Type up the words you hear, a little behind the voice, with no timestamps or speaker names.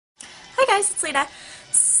guys, it's Leda.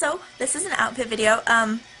 So, this is an outfit video.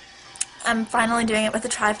 I'm finally doing it with a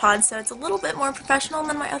tripod, so it's a little bit more professional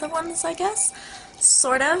than my other ones, I guess.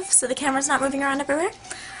 Sort of, so the camera's not moving around everywhere.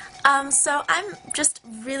 So I'm just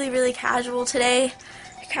really casual today,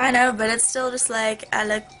 kind of, but it's still just like, I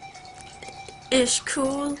look-ish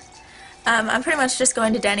cool. I'm pretty much just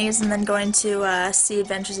going to Denny's and then going to see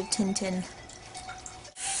Adventures of Tintin.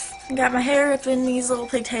 I got my hair up in these little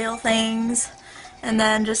pigtail things, and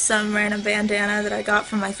then just some random bandana that I got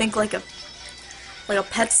from, I think, like a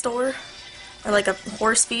pet store, or like a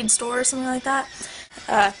horse feed store or something like that.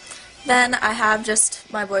 Then I have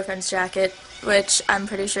just my boyfriend's jacket, which I'm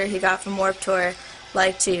pretty sure he got from Warped Tour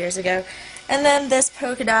like 2 years ago. And then this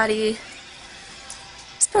polka dotty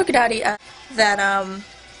that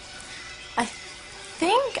I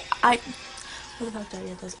think where the fuck did I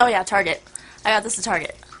get this? Oh yeah, Target. I got this at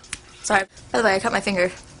Target. Sorry. By the way, I cut my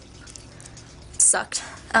finger. It sucked.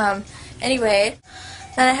 Anyway,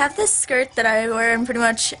 then I have this skirt that I wear in pretty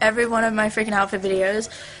much every one of my freaking outfit videos,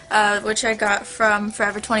 which I got from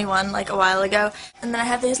Forever 21 like a while ago. And then I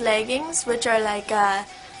have these leggings, which are like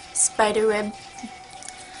spider web,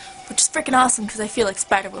 which is freaking awesome because I feel like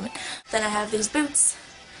Spider-Woman. Then I have these boots,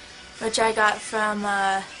 which I got from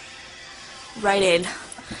Rite Aid,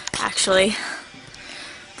 actually.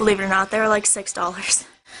 Believe it or not, they were like $6.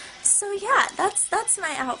 So yeah, that's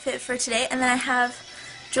my outfit for today. And then I have,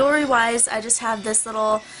 jewelry-wise, I just have this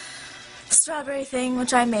little strawberry thing,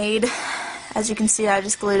 which I made. As you can see, I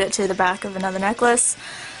just glued it to the back of another necklace.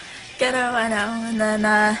 Ghetto, I know. And then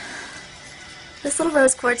this little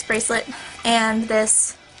rose quartz bracelet, and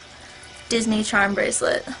this Disney charm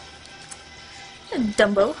bracelet.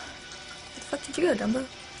 Dumbo. Where the fuck did you go, Dumbo?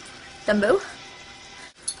 Dumbo?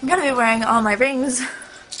 I'm gonna be wearing all my rings.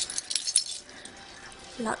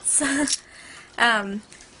 Lots.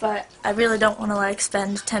 But I really don't want to like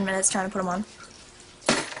spend 10 minutes trying to put them on.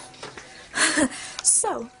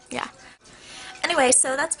 So, yeah. Anyway,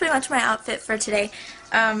 so that's pretty much my outfit for today.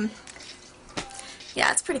 Yeah,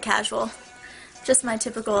 it's pretty casual. Just my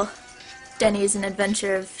typical Denny's and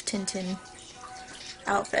Adventure of Tintin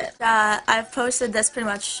outfit. I've posted this pretty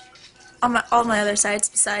much on all my other sites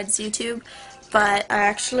besides YouTube, but I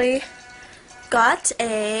actually got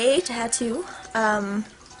a tattoo on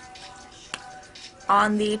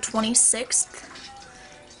the 26th,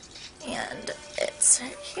 and it's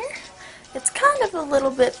right here. It's kind of a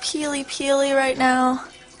little bit peely right now,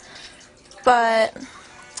 but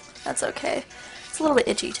that's okay. It's a little bit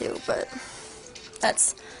itchy too, but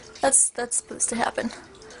that's supposed to happen.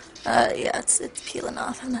 Yeah, it's peeling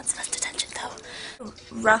off. I'm not supposed to touch it though.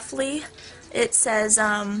 Roughly, it says,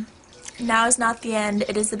 now is not the end,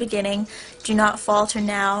 it is the beginning. Do not falter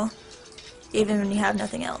now, even when you have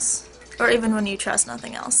nothing else. Or even when you trust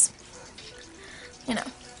nothing else. You know.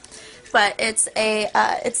 But it's a,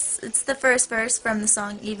 it's the first verse from the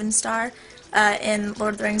song Even Star, in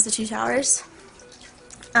Lord of the Rings: The Two Towers.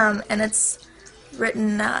 And it's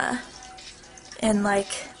written, in,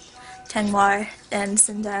 like, Tengwar and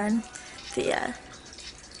Sindarin,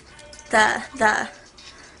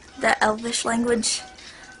 the Elvish language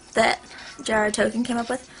that J.R.R. Tolkien came up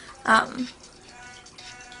with.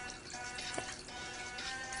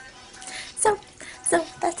 So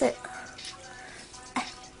that's it.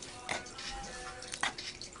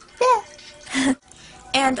 Yeah.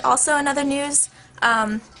 And also another news,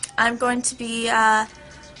 I'm going to be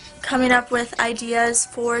coming up with ideas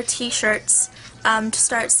for t-shirts to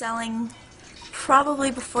start selling probably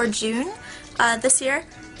before June this year.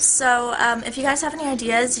 So if you guys have any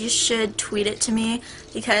ideas, you should tweet it to me,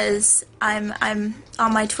 because I'm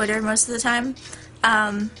on my Twitter most of the time.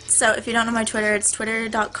 So if you don't know my Twitter, it's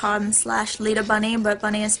twitter.com/LedaBunny, but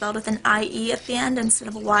bunny is spelled with an I-E at the end instead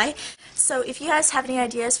of a Y. So if you guys have any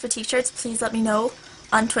ideas for t-shirts, please let me know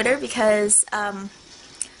on Twitter, because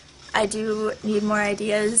I do need more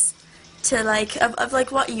ideas to like of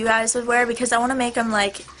like what you guys would wear, because I want to make them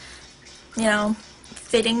like, you know,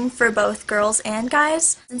 fitting for both girls and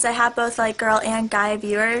guys, since I have both like girl and guy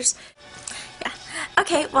viewers. Yeah.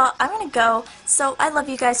 Okay, well, I'm gonna go. So I love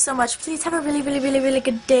you guys so much. Please have a really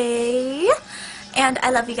good day. And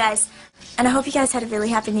I love you guys. And I hope you guys had a really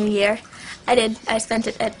happy new year. I did. I spent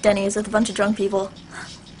it at Denny's with a bunch of drunk people.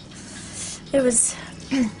 It was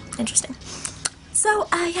interesting. So,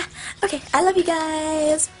 yeah. Okay, I love you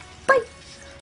guys. Bye.